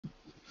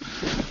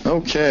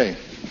Okay.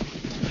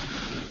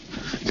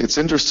 It's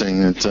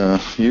interesting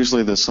that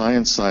usually the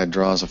science side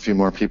draws a few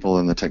more people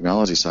than the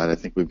technology side. I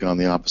think we've gone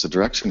the opposite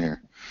direction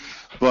here.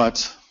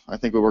 But I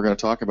think what we're going to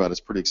talk about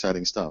is pretty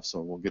exciting stuff, so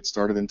we'll get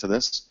started into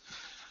this.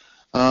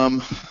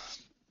 I'll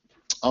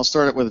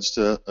start it with just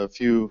a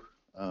few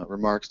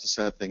remarks to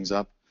set things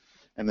up,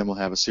 and then we'll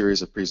have a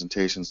series of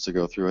presentations to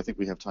go through. I think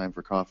we have time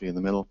for coffee in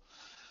the middle.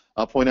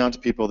 I'll point out to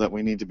people that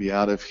we need to be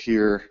out of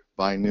here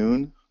by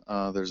noon.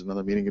 There's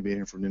another meeting to be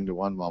here from noon to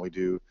 1 while we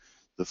do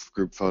the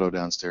group photo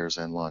downstairs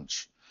and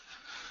lunch.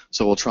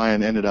 So we'll try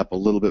and end it up a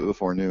little bit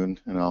before noon,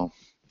 and I'll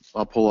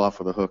pull off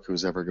with a hook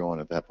who's ever going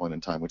at that point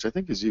in time, which I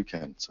think is you,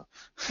 Ken. So.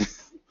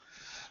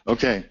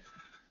 Okay,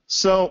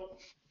 so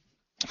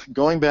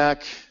going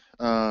back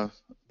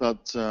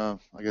about, I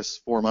guess,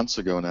 4 months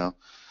ago now,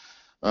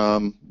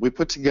 we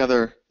put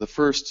together the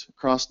first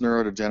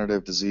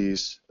cross-neurodegenerative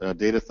disease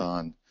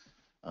datathon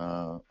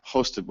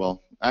hosted,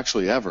 well,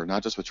 actually ever,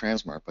 not just with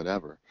Transmart, but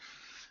ever.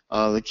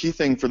 The key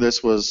thing for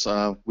this was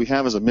we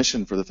have as a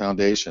mission for the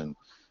foundation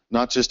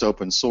not just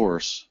open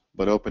source,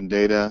 but open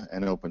data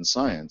and open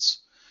science.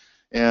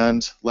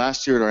 And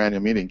last year at our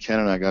annual meeting, Ken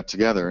and I got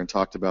together and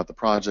talked about the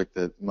project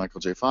that Michael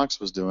J.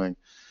 Fox was doing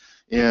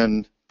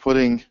in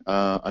putting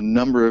a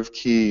number of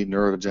key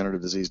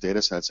neurodegenerative disease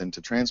data sets into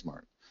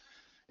Transmart.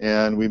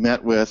 And we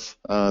met with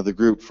the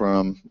group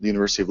from the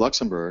University of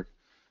Luxembourg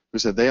who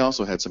said they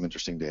also had some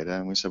interesting data.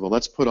 And we said, well,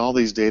 let's put all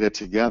these data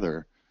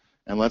together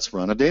and let's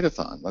run a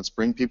datathon. Let's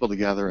bring people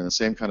together in the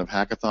same kind of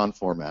hackathon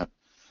format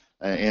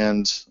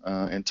and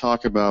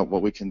talk about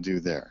what we can do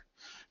there.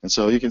 And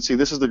so you can see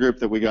this is the group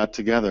that we got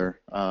together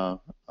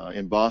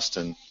in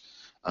Boston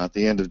at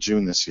the end of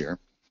June this year.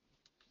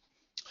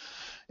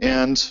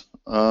 And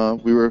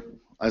we were,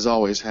 as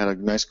always, had a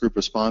nice group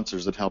of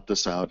sponsors that helped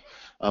us out.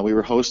 We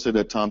were hosted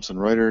at Thomson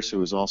Reuters, who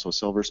was also a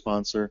silver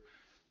sponsor.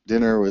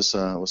 Dinner was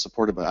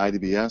supported by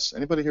IDBS.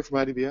 Anybody here from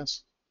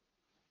IDBS?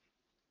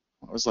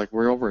 I was like,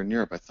 we're over in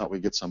Europe. I thought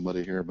we'd get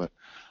somebody here, but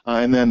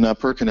and then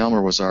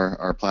Perkin-Elmer was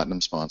our platinum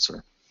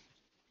sponsor.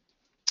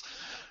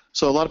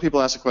 So a lot of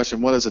people ask the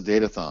question, what is a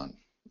datathon?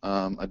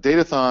 A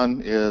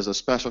datathon is a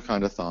special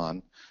kind of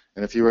thon,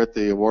 and if you were at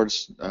the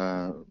awards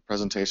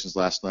presentations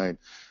last night,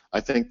 I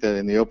think that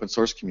in the open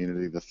source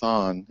community, the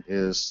thon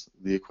is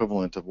the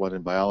equivalent of what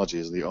in biology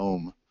is the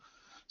ohm.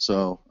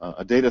 So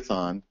a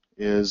datathon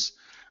is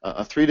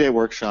a 3-day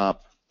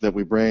workshop that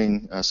we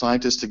bring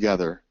scientists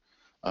together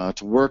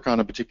to work on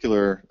a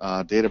particular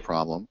data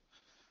problem.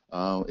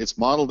 It's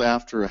modeled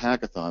after a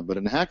hackathon, but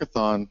in a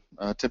hackathon,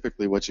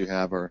 typically what you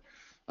have are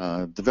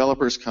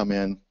developers come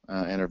in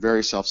and are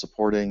very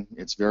self-supporting.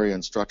 It's very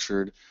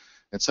unstructured,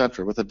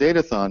 etc. With a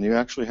datathon, you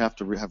actually have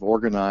to have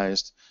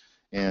organized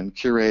and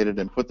curated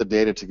and put the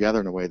data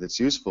together in a way that's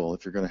useful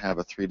if you're going to have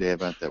a 3-day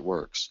event that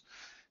works.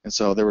 And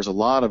so there was a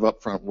lot of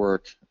upfront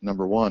work,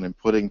 number one, in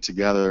putting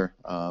together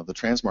the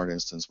Transmart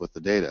instance with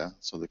the data,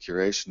 so the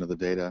curation of the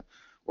data,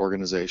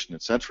 organization,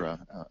 etc.,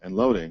 and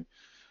loading,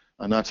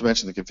 not to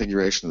mention the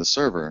configuration of the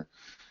server.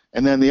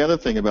 And then the other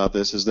thing about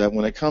this is that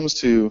when it comes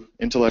to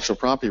intellectual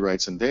property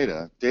rights and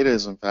data, data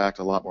is in fact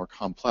a lot more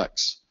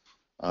complex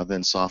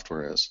than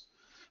software is.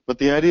 But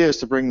the idea is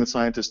to bring the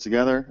scientists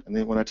together, and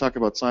then when I talk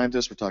about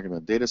scientists, we're talking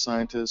about data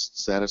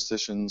scientists,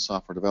 statisticians,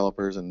 software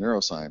developers, and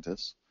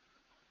neuroscientists,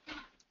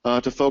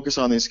 to focus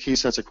on these key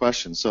sets of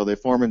questions. So they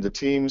form into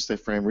teams, they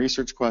frame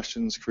research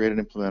questions, create and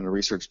implement a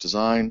research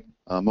design,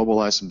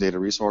 mobilize some data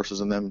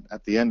resources, and then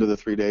at the end of the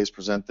 3 days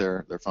present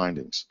their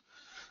findings.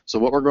 So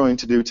what we're going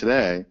to do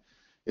today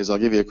is I'll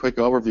give you a quick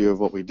overview of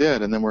what we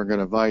did, and then we're going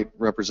to invite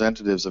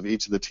representatives of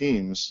each of the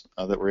teams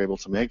that were able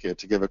to make it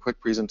to give a quick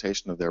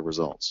presentation of their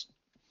results.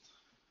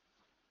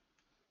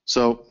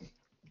 So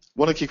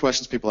one of the key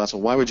questions people ask,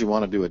 well, why would you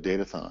want to do a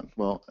datathon?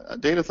 Well, a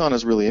datathon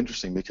is really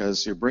interesting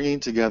because you're bringing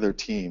together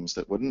teams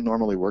that wouldn't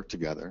normally work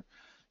together.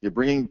 You're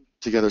bringing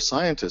together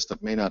scientists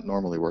that may not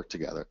normally work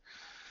together.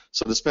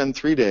 So to spend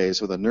 3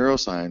 days with a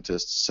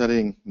neuroscientist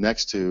sitting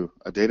next to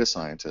a data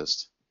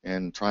scientist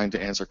and trying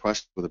to answer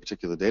questions with a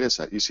particular data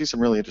set, you see some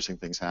really interesting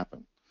things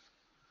happen.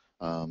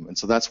 And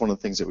so that's one of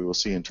the things that we will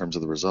see in terms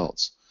of the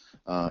results.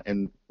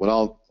 And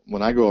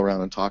when I go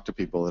around and talk to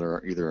people that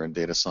are either in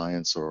data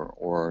science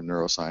or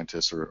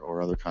neuroscientists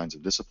or other kinds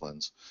of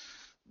disciplines,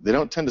 they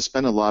don't tend to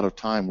spend a lot of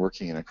time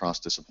working in a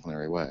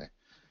cross-disciplinary way.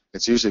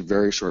 It's usually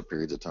very short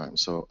periods of time.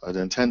 So an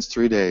intense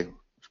 3-day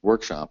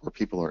workshop where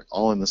people are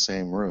all in the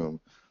same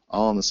room,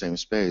 all in the same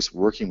space,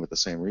 working with the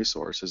same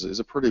resource is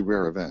a pretty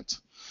rare event.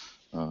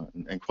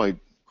 And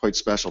quite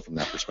special from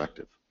that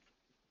perspective.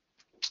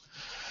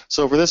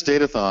 So for this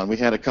datathon, we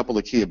had a couple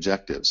of key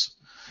objectives.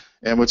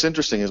 And what's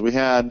interesting is we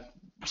had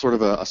sort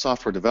of a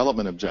software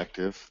development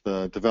objective,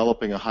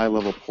 developing a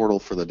high-level portal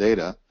for the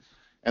data.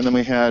 And then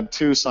we had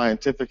 2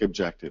 scientific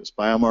objectives,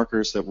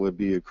 biomarkers that would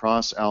be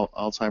across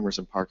Alzheimer's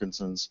and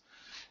Parkinson's,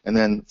 and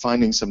then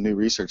finding some new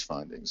research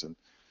findings. And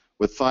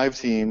with 5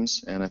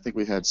 teams, and I think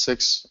we had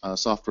 6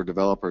 software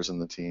developers in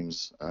the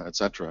teams,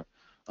 etc.,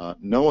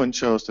 no one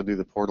chose to do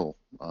the portal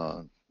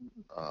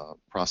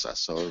process,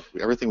 so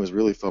everything was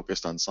really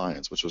focused on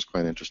science, which was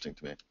quite interesting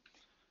to me.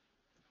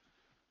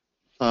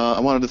 I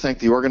wanted to thank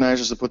the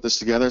organizers that put this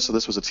together. So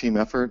this was a team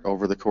effort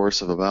over the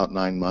course of about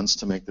 9 months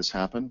to make this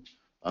happen.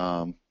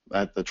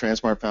 At the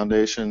Transmart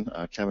Foundation,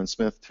 Kevin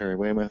Smith, Terry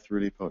Weymouth,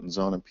 Rudy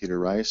Potenzone, and Peter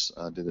Rice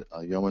did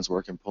yeoman's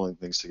work in pulling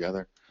things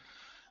together.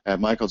 At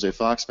Michael J.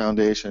 Fox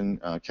Foundation,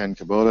 Ken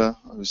Kubota,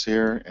 who's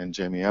here, and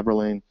Jamie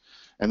Eberling.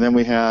 And then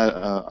we had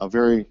a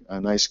very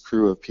nice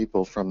crew of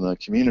people from the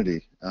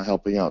community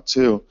helping out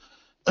too,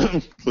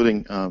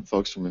 including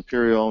folks from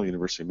Imperial,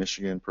 University of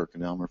Michigan,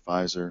 PerkinElmer,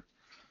 Pfizer,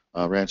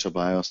 Rancho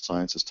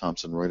Biosciences,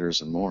 Thomson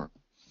Reuters, and more.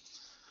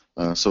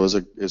 So it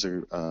was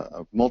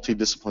a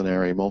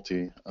multidisciplinary,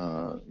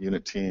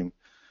 multi-unit team.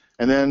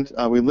 And then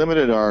we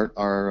limited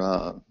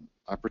our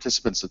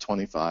participants to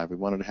 25. We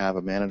wanted to have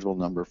a manageable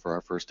number for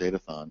our first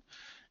Datathon.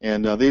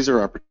 And these are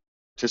our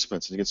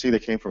participants. And you can see they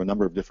came from a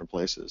number of different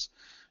places,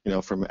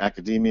 from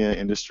academia,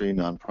 industry,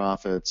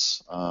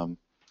 nonprofits,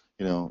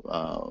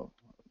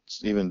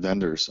 even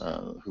vendors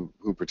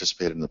who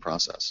participated in the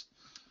process.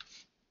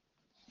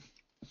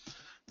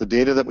 The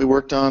data that we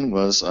worked on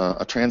was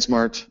a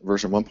Transmart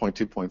version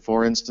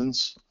 1.2.4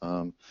 instance.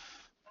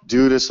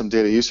 Due to some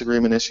data use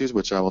agreement issues,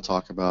 which I will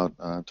talk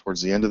about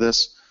towards the end of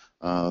this,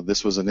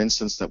 this was an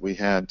instance that we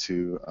had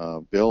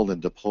to build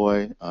and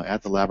deploy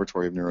at the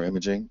Laboratory of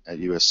Neuroimaging at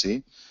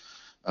USC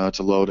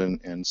to load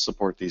and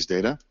support these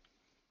data.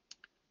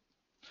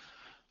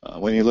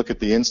 When you look at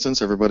the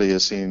instance, everybody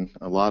has seen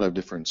a lot of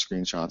different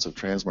screenshots of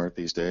Transmart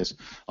these days.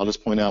 I'll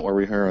just point out where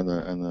we are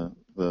in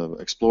the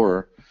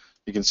Explorer.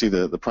 You can see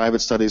the private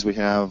studies we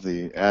have,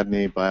 the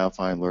ADNI,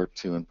 Biofine,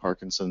 LRRK2, and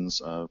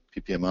Parkinson's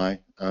PPMI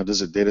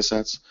data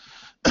sets,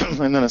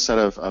 and then a set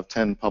of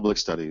 10 public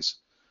studies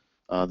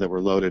that were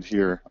loaded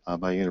here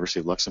by University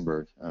of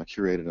Luxembourg,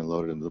 curated and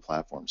loaded into the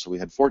platform. So we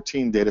had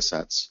 14 data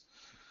sets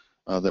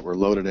that were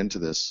loaded into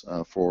this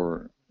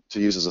to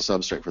use as a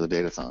substrate for the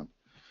Datathon.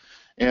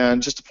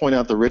 And just to point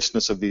out the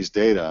richness of these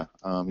data,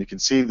 you can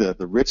see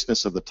the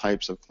richness of the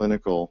types of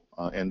clinical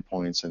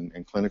endpoints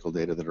and clinical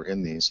data that are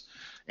in these,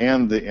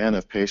 and the N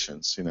of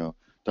patients.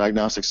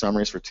 Diagnostic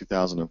summaries for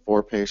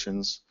 2004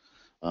 patients.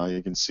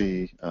 You can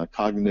see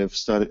cognitive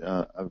study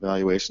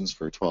evaluations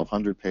for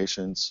 1,200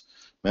 patients,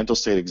 mental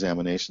state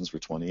examinations for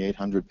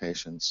 2,800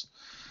 patients.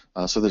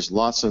 So there's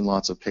lots and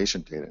lots of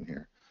patient data in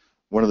here.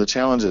 One of the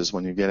challenges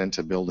when you get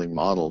into building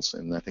models,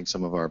 and I think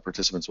some of our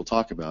participants will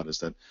talk about, is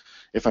that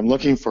if I'm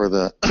looking for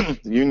the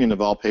union of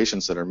all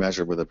patients that are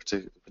measured with a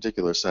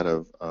particular set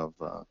of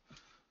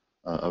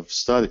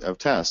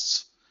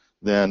tests,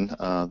 then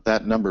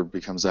that number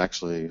becomes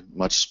actually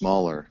much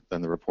smaller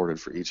than the reported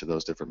for each of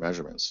those different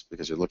measurements,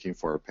 because you're looking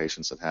for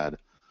patients that had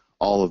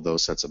all of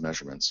those sets of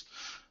measurements.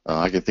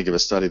 I can think of a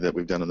study that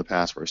we've done in the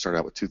past where we started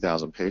out with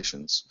 2,000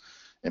 patients,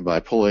 and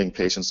by pulling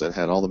patients that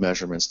had all the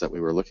measurements that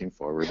we were looking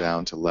for, we're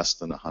down to less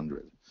than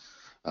 100.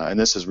 And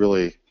this is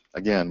really,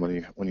 again,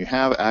 when you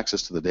have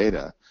access to the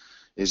data,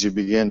 is you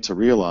begin to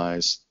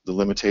realize the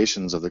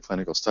limitations of the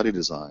clinical study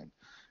design.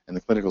 And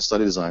the clinical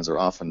study designs are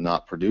often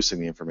not producing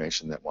the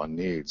information that one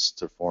needs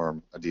to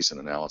form a decent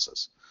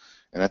analysis.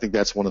 And I think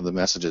that's one of the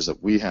messages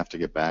that we have to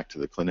get back to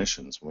the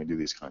clinicians when we do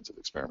these kinds of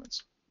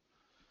experiments.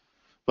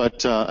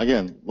 But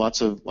again,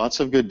 lots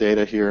of good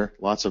data here,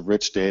 lots of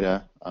rich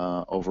data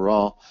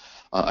overall.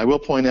 I will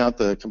point out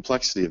the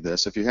complexity of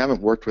this. If you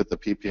haven't worked with the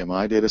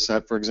PPMI data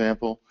set, for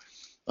example,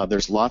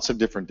 there's lots of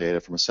different data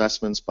from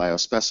assessments,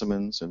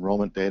 biospecimens,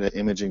 enrollment data,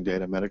 imaging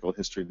data, medical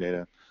history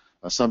data,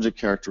 subject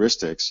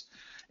characteristics.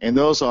 And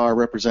those are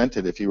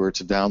represented, if you were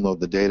to download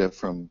the data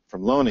from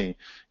Loney,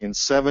 in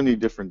 70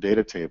 different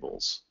data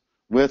tables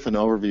with an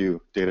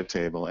overview data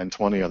table and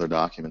 20 other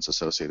documents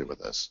associated with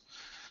this.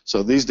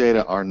 So these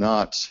data are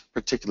not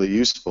particularly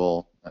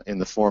useful in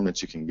the form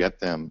that you can get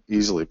them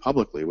easily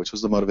publicly, which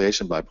was the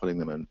motivation by putting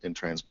them in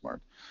Transmart.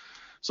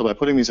 So by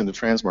putting these into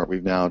Transmart,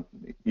 we've now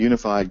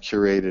unified,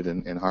 curated,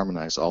 and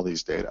harmonized all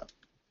these data.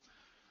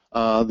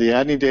 The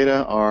ADNI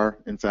data are,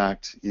 in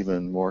fact,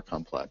 even more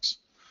complex.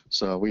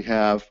 So we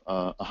have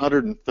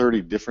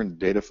 130 different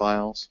data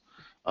files.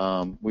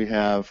 We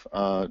have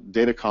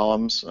data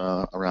columns,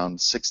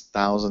 around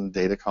 6,000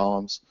 data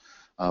columns.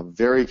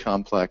 Very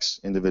complex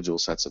individual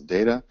sets of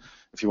data.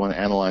 If you want to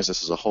analyze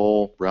this as a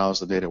whole, browse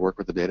the data, work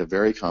with the data,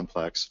 very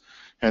complex,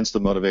 hence the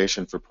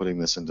motivation for putting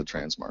this into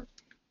Transmart.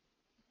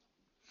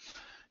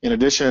 In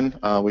addition,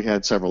 we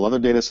had several other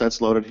data sets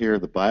loaded here.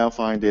 The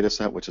Biofine data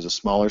set, which is a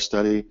smaller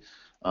study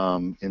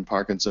in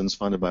Parkinson's,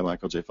 funded by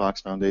Michael J.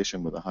 Fox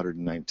Foundation with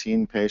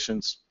 119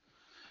 patients.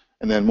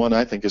 And then one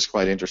I think is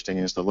quite interesting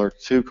is the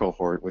LRRK2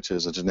 cohort, which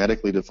is a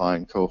genetically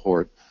defined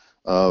cohort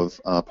of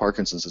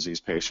Parkinson's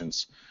disease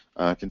patients,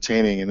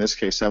 containing, in this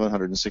case,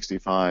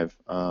 765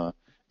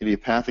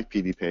 idiopathic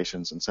PD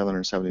patients and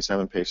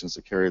 777 patients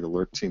that carry the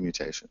LRRK2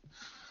 mutation.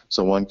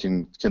 So one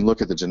can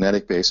look at the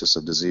genetic basis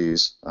of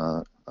disease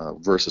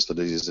versus the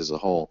disease as a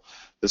whole.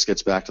 This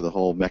gets back to the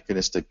whole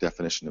mechanistic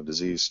definition of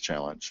disease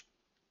challenge.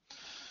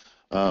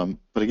 But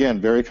again,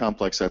 very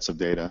complex sets of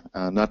data,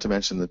 not to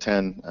mention the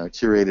 10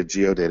 curated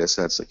geodata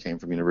sets that came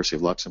from University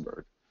of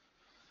Luxembourg.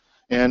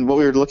 And what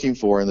we were looking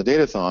for in the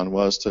Datathon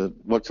was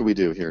what could we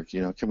do here?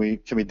 Can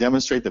we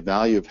demonstrate the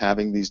value of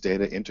having these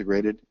data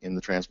integrated in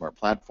the Transmart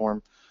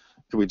platform?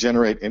 Can we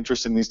generate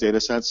interest in these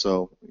data sets,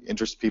 so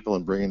interest people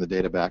in bringing the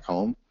data back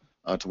home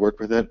to work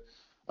with it?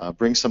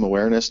 Bring some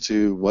awareness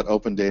to what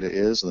open data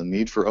is and the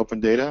need for open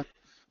data,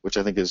 which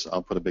I think is,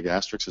 I'll put a big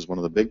asterisk, is one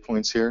of the big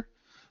points here.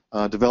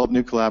 Develop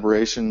new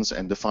collaborations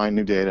and define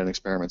new data and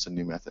experiments and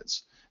new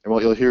methods. And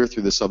what you'll hear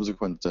through the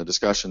subsequent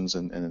discussions,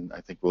 and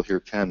I think we'll hear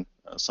Ken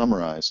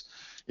summarize,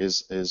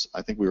 is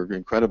I think we were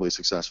incredibly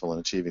successful in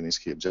achieving these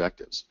key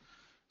objectives.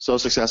 So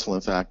successful,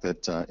 in fact,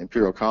 that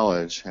Imperial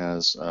College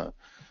has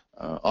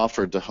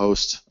offered to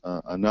host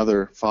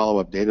another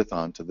follow-up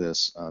Datathon to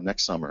this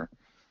next summer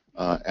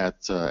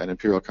at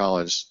Imperial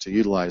College to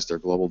utilize their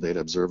Global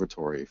Data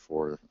Observatory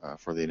for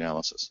the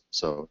analysis.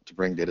 So to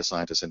bring data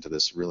scientists into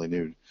this really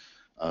new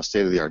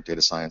state-of-the-art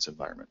data science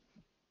environment.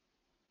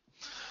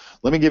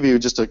 Let me give you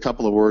just a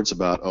couple of words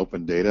about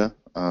open data.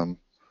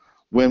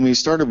 When we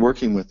started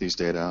working with these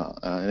data,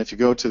 and if you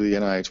go to the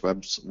NIH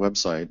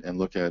website and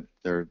look at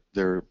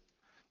their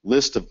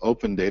list of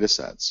open data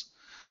sets,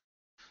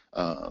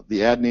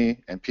 the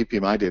ADNI and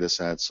PPMI data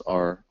sets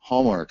are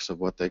hallmarks of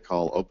what they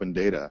call open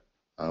data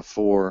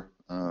for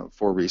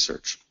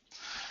research.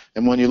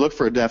 And when you look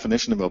for a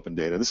definition of open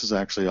data, this is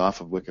actually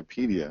off of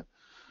Wikipedia.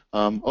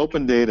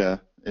 Open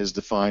data is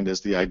defined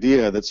as the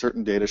idea that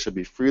certain data should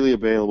be freely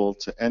available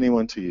to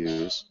anyone to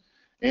use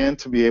and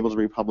to be able to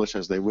republish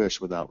as they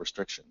wish without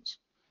restrictions,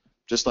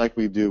 just like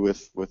we do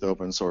with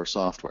open source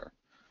software.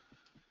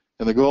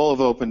 And the goal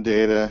of open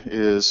data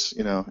is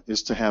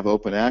to have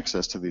open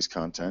access to these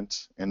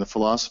content, and the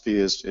philosophy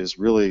is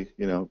really,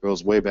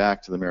 goes way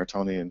back to the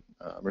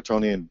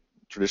Mertonian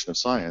tradition of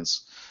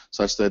science,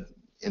 such that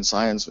in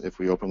science, if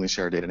we openly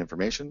share data and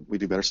information, we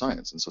do better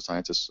science, and so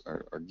scientists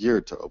are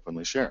geared to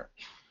openly share.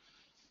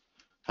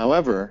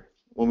 However,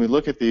 when we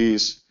look at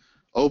these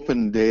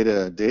open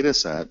data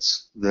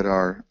sets that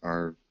are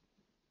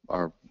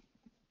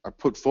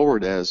put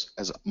forward as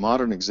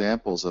modern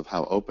examples of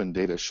how open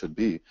data should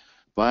be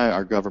by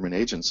our government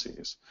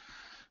agencies,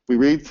 we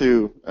read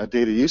through a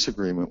data use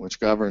agreement which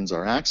governs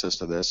our access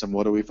to this, and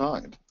what do we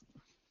find?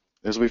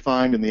 As we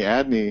find in the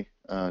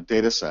ADNI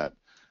data set,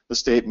 the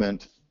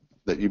statement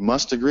that you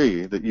must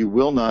agree that you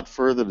will not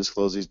further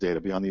disclose these data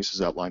beyond the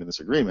uses outlined in this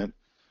agreement,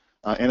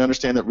 and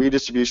understand that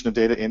redistribution of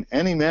data in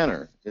any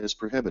manner is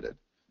prohibited.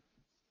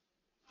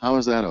 How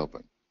is that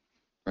open,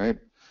 right?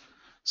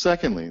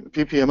 Secondly, the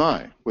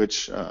PPMI,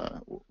 which,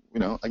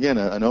 again,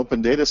 an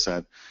open data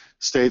set,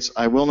 states,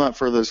 I will not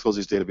further disclose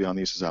these data beyond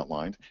the uses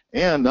outlined.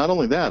 And not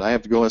only that, I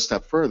have to go a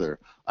step further.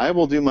 I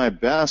will do my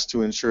best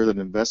to ensure that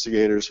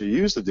investigators who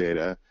use the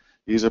data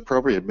use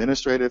appropriate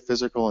administrative,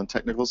 physical, and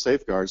technical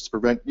safeguards to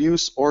prevent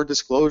use or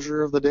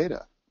disclosure of the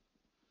data.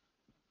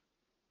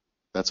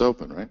 That's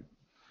open, right?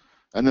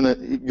 And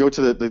then you go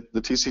to the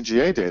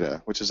TCGA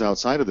data, which is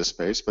outside of this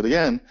space. But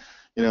again,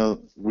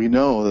 we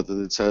know that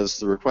it says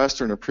the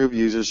requester and approved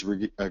users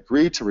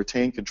agree to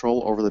retain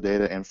control over the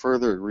data and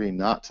further agree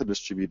not to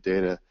distribute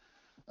data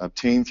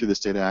obtained through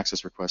this data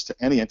access request to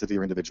any entity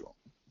or individual.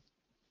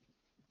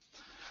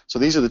 So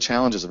these are the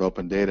challenges of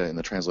open data in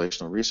the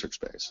translational research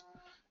space.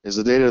 Is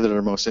the data that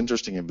are most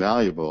interesting and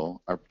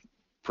valuable are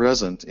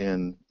present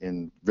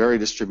in very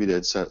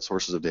distributed set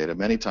sources of data,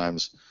 many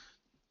times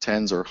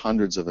tens or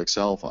hundreds of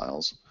Excel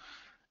files,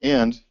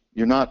 and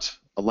you're not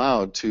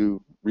allowed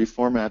to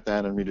reformat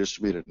that and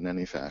redistribute it in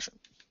any fashion.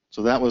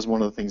 So that was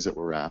one of the things that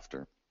we're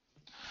after.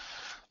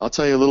 I'll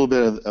tell you a little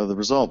bit of the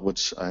result,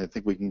 which I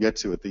think we can get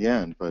to at the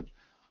end, but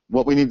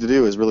what we need to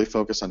do is really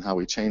focus on how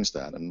we change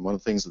that. And one of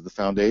the things that the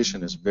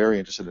foundation is very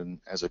interested in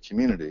as a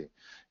community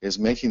is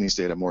making these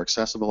data more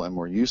accessible and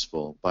more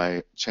useful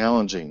by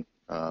challenging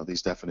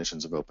these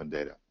definitions of open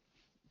data.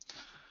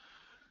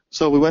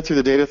 So we went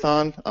through the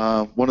Datathon.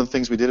 One of the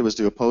things we did was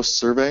do a post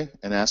survey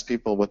and ask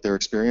people what their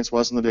experience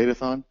was in the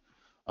Datathon.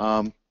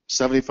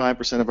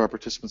 75% of our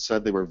participants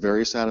said they were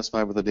very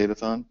satisfied with the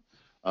Datathon,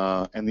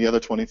 and the other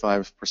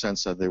 25%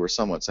 said they were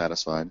somewhat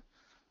satisfied.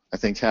 I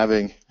think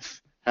having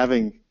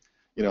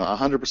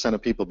 100%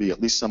 of people be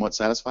at least somewhat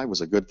satisfied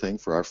was a good thing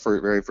for our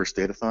very first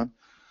Datathon.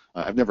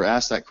 I've never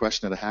asked that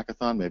question at a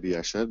hackathon. Maybe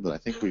I should, but I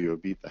think we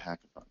would beat the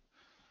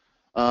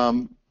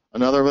hackathon.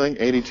 Another thing,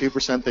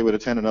 82% they would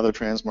attend another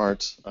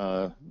Transmart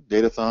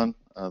Datathon.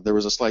 There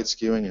was a slight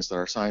skewing, is that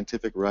our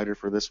scientific writer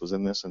for this was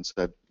in this and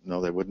said no,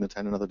 they wouldn't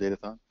attend another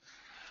Datathon.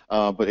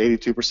 But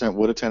 82%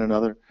 would attend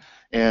another.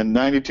 And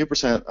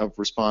 92% of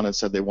respondents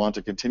said they want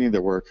to continue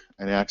their work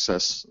and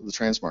access the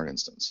Transmart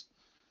instance.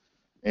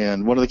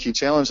 And one of the key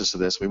challenges to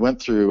this, we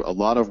went through a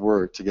lot of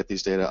work to get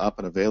these data up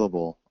and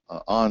available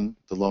on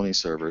the Loney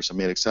servers and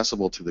made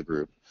accessible to the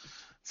group,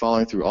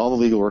 following through all the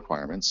legal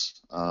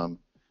requirements.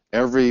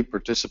 Every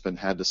participant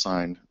had to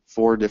sign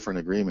 4 different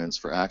agreements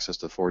for access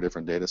to 4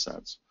 different data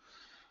sets.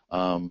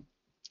 And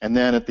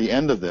then at the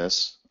end of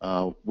this,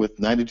 with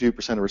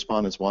 92% of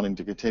respondents wanting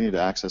to continue to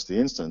access the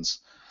instance,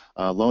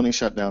 Loney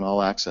shut down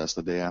all access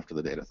the day after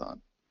the Datathon,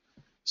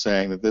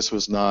 saying that this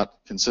was not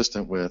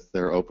consistent with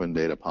their open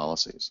data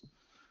policies.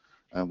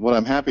 What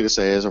I'm happy to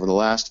say is over the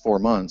last 4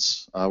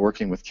 months,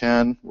 working with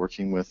Ken,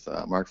 working with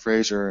Mark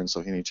Fraser and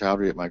Sohini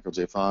Chowdhury at Michael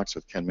J. Fox,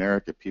 with Ken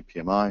Merrick at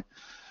PPMI,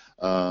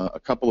 a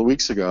couple of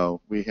weeks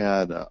ago, we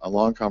had a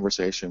long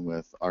conversation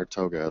with Art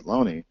Toga at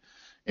Loney,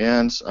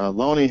 and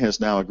Loney has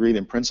now agreed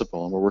in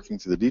principle, and we're working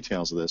through the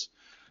details of this,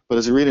 but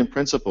has agreed in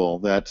principle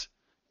that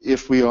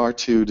if we are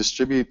to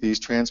distribute these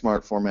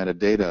Transmart formatted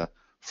data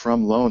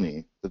from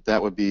Loney,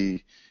 that would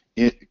be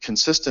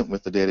consistent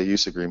with the data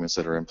use agreements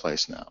that are in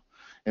place now.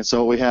 And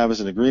so what we have is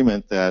an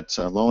agreement that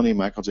Loney,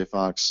 Michael J.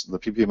 Fox, the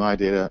PPMI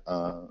data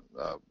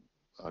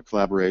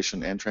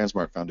collaboration, and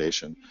Transmart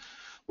Foundation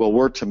will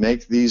work to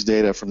make these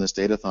data from this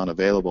Datathon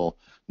available.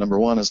 Number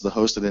one is the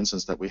hosted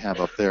instance that we have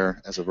up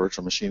there as a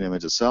virtual machine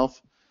image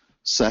itself.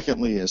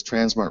 Secondly is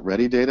Transmart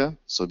ready data,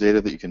 so data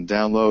that you can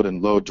download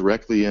and load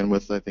directly in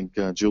with, I think,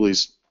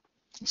 Julie's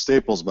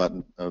Staples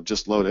button of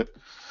just load it.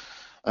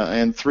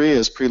 And three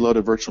is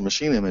preloaded virtual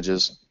machine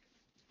images,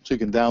 so you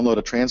can download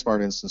a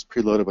Transmart instance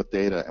preloaded with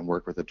data and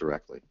work with it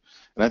directly.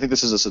 And I think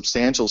this is a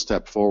substantial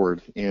step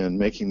forward in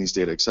making these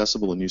data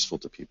accessible and useful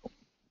to people.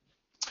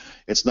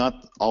 It's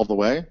not all the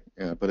way,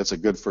 but it's a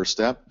good first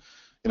step.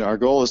 Our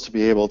goal is to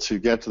be able to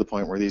get to the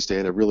point where these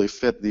data really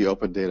fit the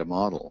open data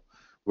model,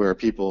 where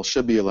people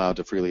should be allowed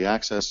to freely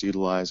access,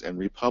 utilize, and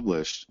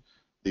republish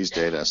these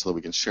data so that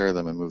we can share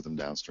them and move them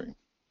downstream.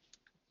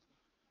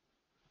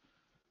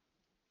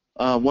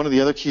 One of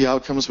the other key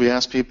outcomes we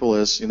asked people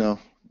is,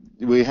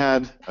 we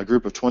had a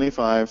group of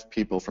 25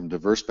 people from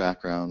diverse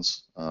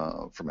backgrounds,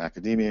 from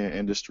academia,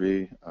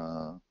 industry,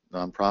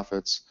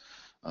 nonprofits,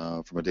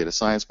 from a data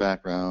science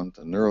background,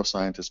 a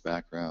neuroscientist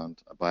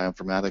background, a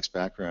bioinformatics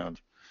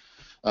background.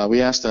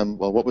 We asked them,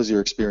 well, what was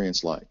your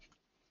experience like?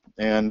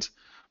 And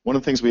one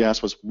of the things we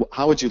asked was,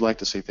 how would you like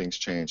to see things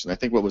change? And I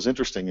think what was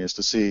interesting is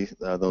to see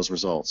those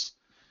results.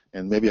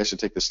 And maybe I should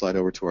take this slide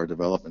over to our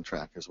development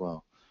track as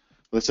well.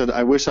 They said,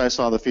 I wish I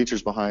saw the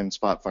features behind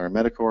Spotfire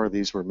Metacore.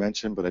 These were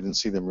mentioned, but I didn't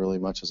see them really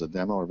much as a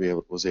demo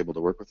or was able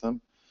to work with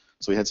them.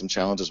 So we had some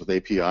challenges with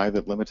API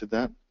that limited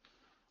that.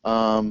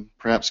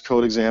 Perhaps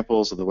code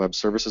examples of the web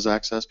services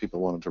access. People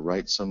wanted to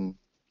write some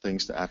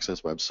things to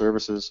access web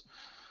services.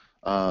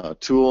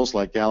 Tools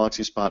like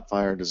Galaxy,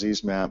 Spotfire,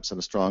 disease maps, and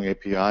a strong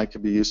API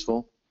could be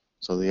useful.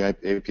 So the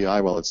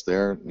API, while it's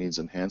there, needs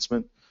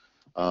enhancement.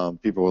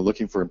 People were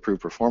looking for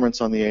improved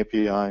performance on the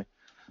API.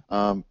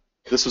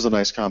 This was a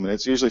nice comment.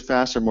 It's usually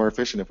faster, more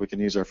efficient if we can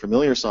use our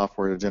familiar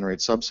software to generate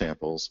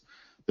subsamples.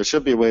 There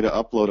should be a way to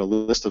upload a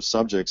list of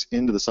subjects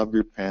into the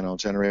subgroup panel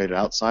generated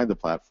outside the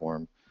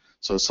platform.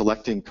 So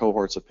selecting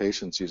cohorts of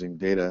patients using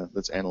data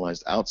that's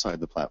analyzed outside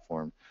the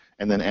platform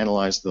and then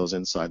analyze those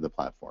inside the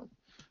platform.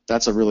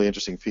 That's a really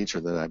interesting feature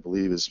that I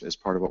believe is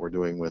part of what we're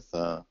doing with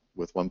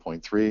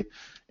 1.3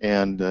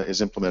 and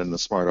is implemented in the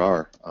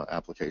SmartR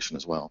application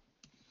as well.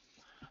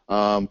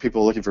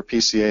 People are looking for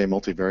PCA and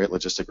multivariate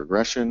logistic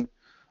regression.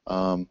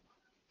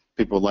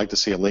 People would like to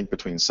see a link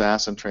between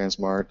SAS and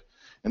Transmart.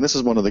 And this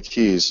is one of the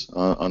keys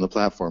on the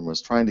platform,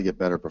 was trying to get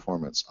better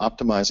performance.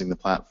 Optimizing the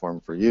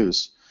platform for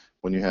use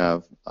when you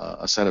have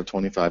a set of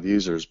 25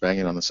 users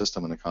banging on the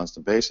system on a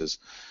constant basis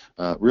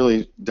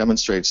really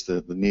demonstrates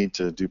the need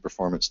to do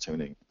performance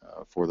tuning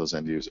for those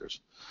end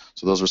users.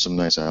 So those were some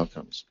nice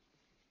outcomes.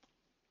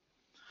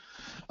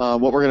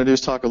 What we're going to do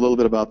is talk a little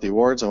bit about the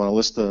awards. I want to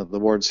list the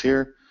awards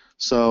here.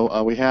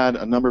 So we had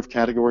a number of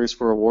categories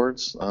for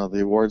awards.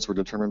 The awards were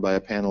determined by a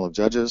panel of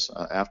judges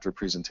after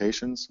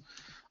presentations.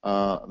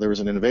 There was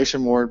an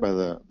innovation award by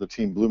the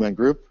Team Blue Men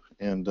Group,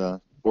 and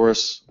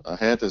Boris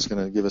Het is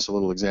going to give us a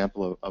little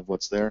example of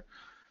what's there.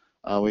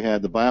 We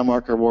had the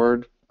biomarker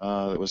award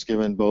that was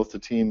given both to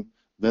Team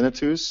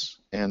Venatus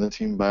and the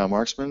Team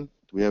Biomarksman.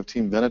 Do we have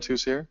Team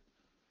Venatus here?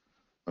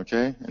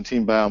 Okay, and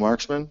Team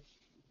Biomarksman?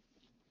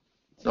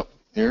 Nope,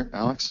 here,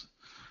 Alex.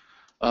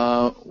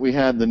 We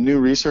had the New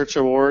Research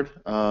Award.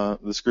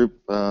 This group,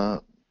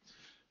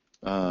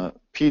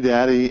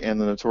 P-Daddy and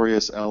the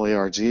notorious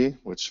LARG,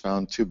 which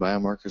found 2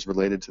 biomarkers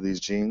related to these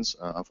genes.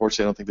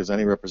 Unfortunately, I don't think there's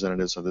any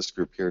representatives of this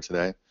group here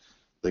today.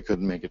 They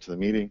couldn't make it to the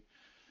meeting.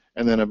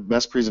 And then a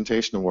Best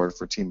Presentation Award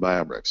for Team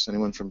BioBricks.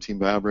 Anyone from Team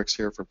BioBricks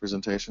here for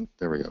presentation?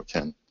 There we go,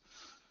 Ken.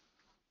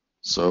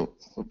 So,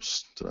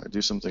 oops, did I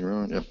do something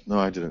wrong? Yep, no,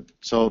 I didn't.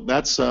 So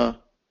that's...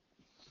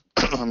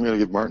 I'm going to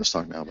give Martin a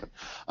talk now,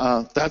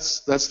 but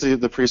that's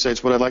the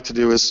pre-stage. What I'd like to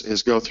do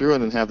is go through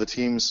it and have the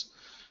teams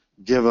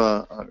give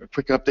a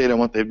quick update on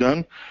what they've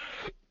done,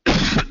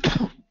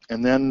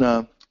 and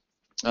then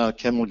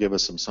Ken will give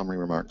us some summary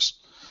remarks.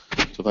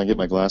 So if I get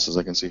my glasses,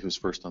 I can see who's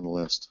first on the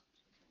list.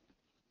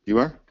 You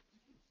are?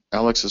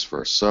 Alex is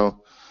first.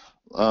 So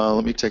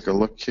let me take a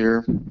look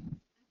here.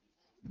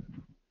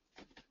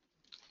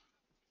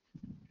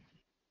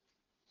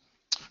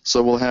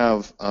 So we'll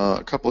have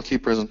a couple of key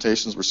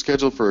presentations. We're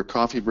scheduled for a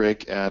coffee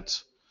break at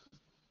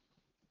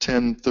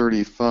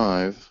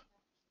 10:35.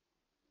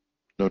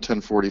 No,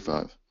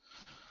 10:45.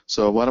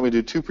 So why don't we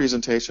do 2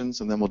 presentations,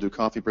 and then we'll do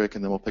coffee break,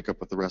 and then we'll pick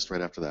up with the rest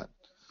right after that.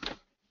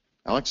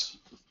 Alex?